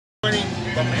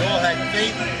but we all had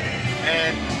faith,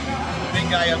 and the big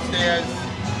guy upstairs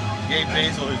gave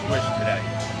Basil his wish today.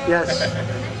 Yes.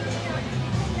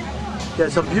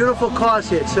 There's some beautiful cars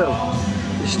here too.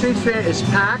 The street fair is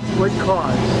packed with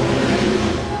cars.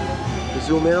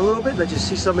 Zoom in a little bit, let you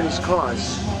see some of these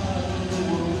cars.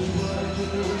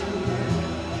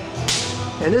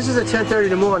 And this is at 10:30 in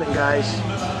the morning, guys.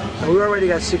 And we already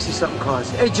got 60-something cars.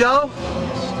 Hey, Joe?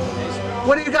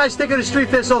 What do you guys think of the street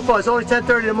fair so far? It's only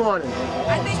 10:30 in the morning.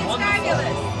 I think it's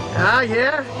fabulous. Ah,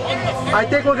 yeah? I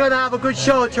think we're going to have a good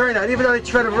show turnout, even though it's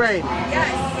trying to rain.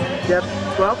 Yes. Yep.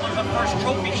 Well,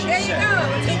 There you go.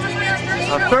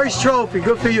 our first trophy.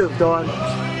 Good for you, Dawn.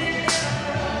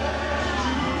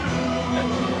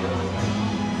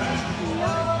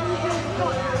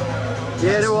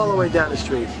 Yeah, they're all the way down the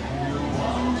street.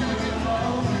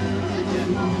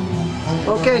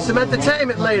 Okay, some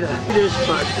entertainment later.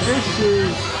 But this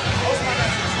is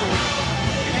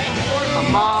a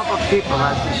mob of people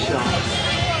at the show.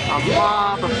 A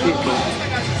mob of people.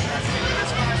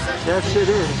 Yes, it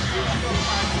is.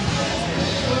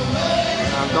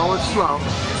 I'm going slow.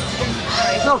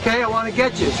 It's okay, I want to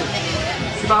get you.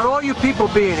 It's about all you people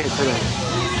being here today.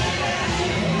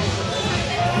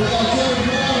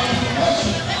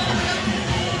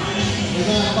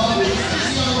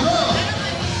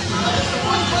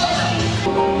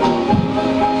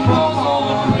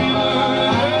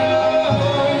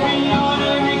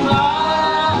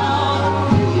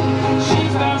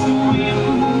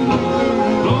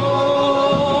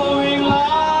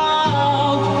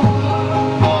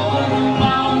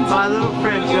 My little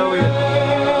friend Joey.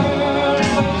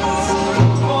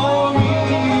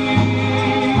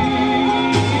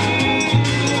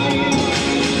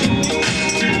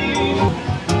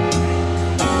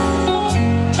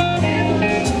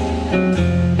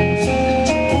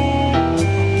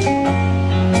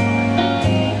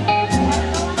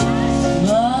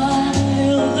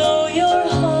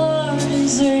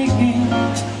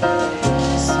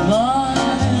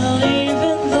 Smile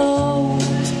even though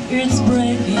it's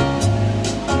breaking.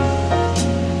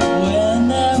 When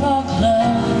there are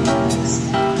clouds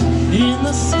in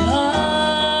the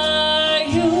sky,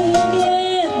 you'll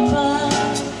get by.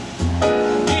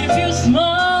 If you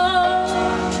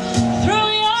smile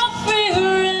through your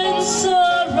fear and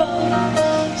sorrow,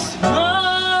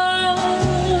 smile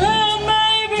and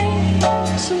maybe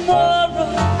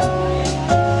tomorrow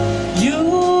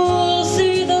you'll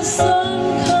see the sun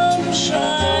come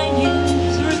shining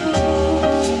through.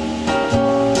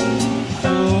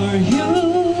 For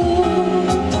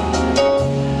you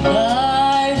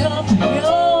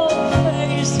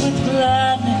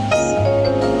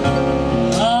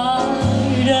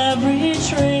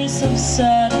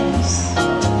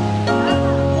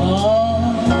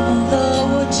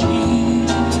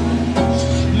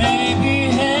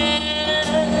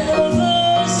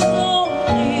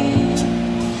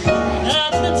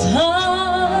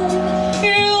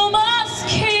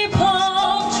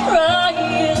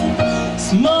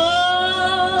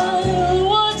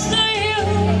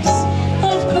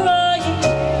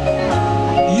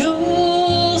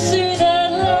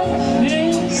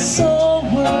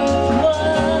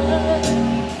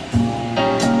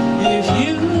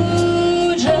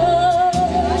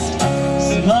just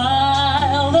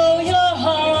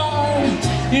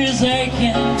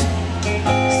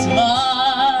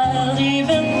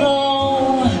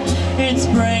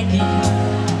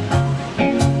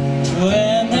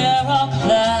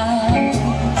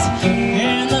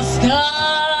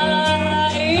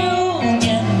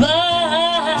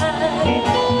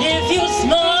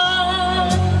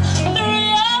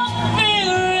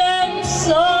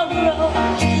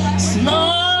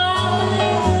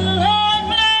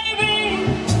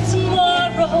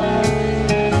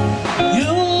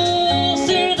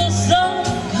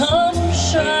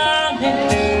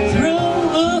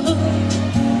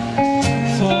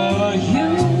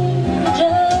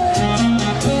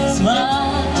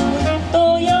smile, though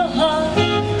your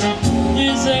heart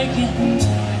is aching.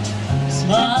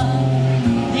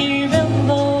 Smile even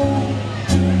though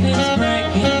it's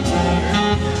breaking.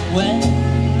 When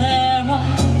there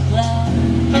are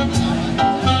clouds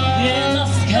in the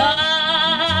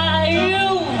sky,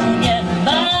 you get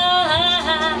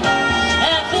by.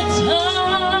 At the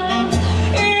time,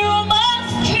 you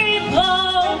must keep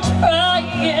on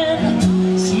crying.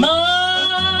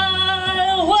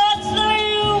 Smile, what's the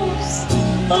use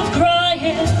of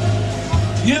crying?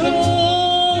 You